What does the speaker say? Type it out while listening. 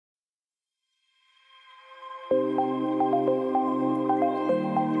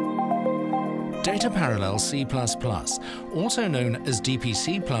Data Parallel C++, also known as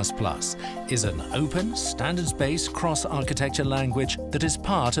DPC++, is an open, standards-based cross-architecture language that is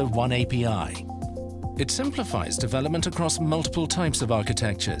part of one API. It simplifies development across multiple types of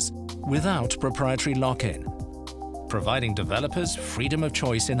architectures without proprietary lock-in, providing developers freedom of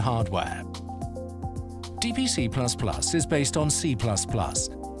choice in hardware. DPC++ is based on C++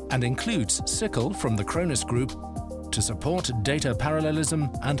 and includes SYCL from the Cronus Group to support data parallelism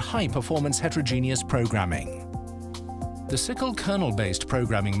and high-performance heterogeneous programming. The SYCL kernel-based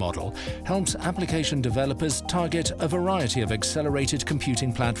programming model helps application developers target a variety of accelerated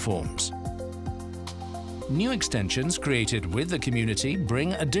computing platforms. New extensions created with the community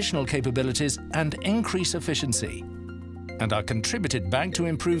bring additional capabilities and increase efficiency, and are contributed back to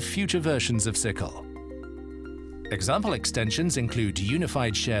improve future versions of SYCL. Example extensions include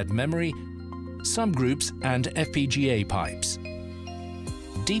unified shared memory, subgroups and FPGA pipes.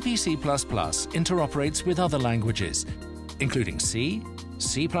 DPC++ interoperates with other languages, including C,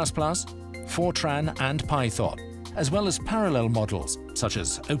 C++, Fortran and Python, as well as parallel models such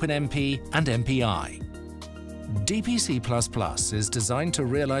as OpenMP and MPI. DPC++ is designed to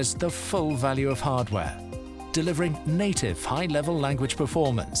realize the full value of hardware, delivering native high-level language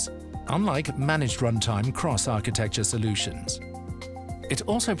performance, unlike managed runtime cross-architecture solutions. It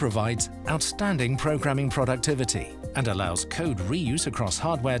also provides outstanding programming productivity and allows code reuse across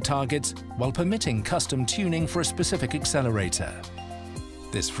hardware targets while permitting custom tuning for a specific accelerator.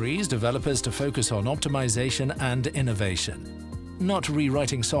 This frees developers to focus on optimization and innovation, not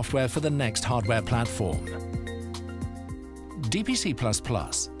rewriting software for the next hardware platform.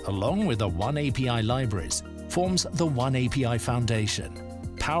 DPC++, along with the One API libraries, forms the One API Foundation,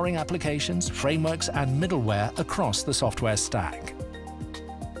 powering applications, frameworks and middleware across the software stack.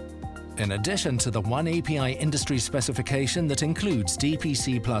 In addition to the One API industry specification that includes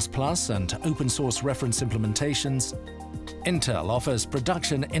DPC++ and open source reference implementations, Intel offers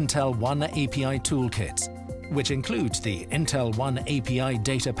production Intel One API toolkits, which includes the Intel One API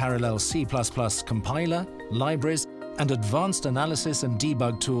Data Parallel C++ compiler, libraries, and advanced analysis and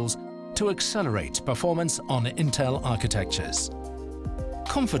debug tools to accelerate performance on Intel architectures.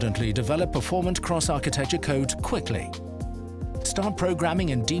 Confidently develop performant cross-architecture code quickly. Start programming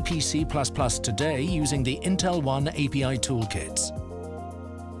in DPC++ today using the Intel One API toolkits.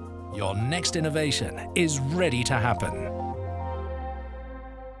 Your next innovation is ready to happen.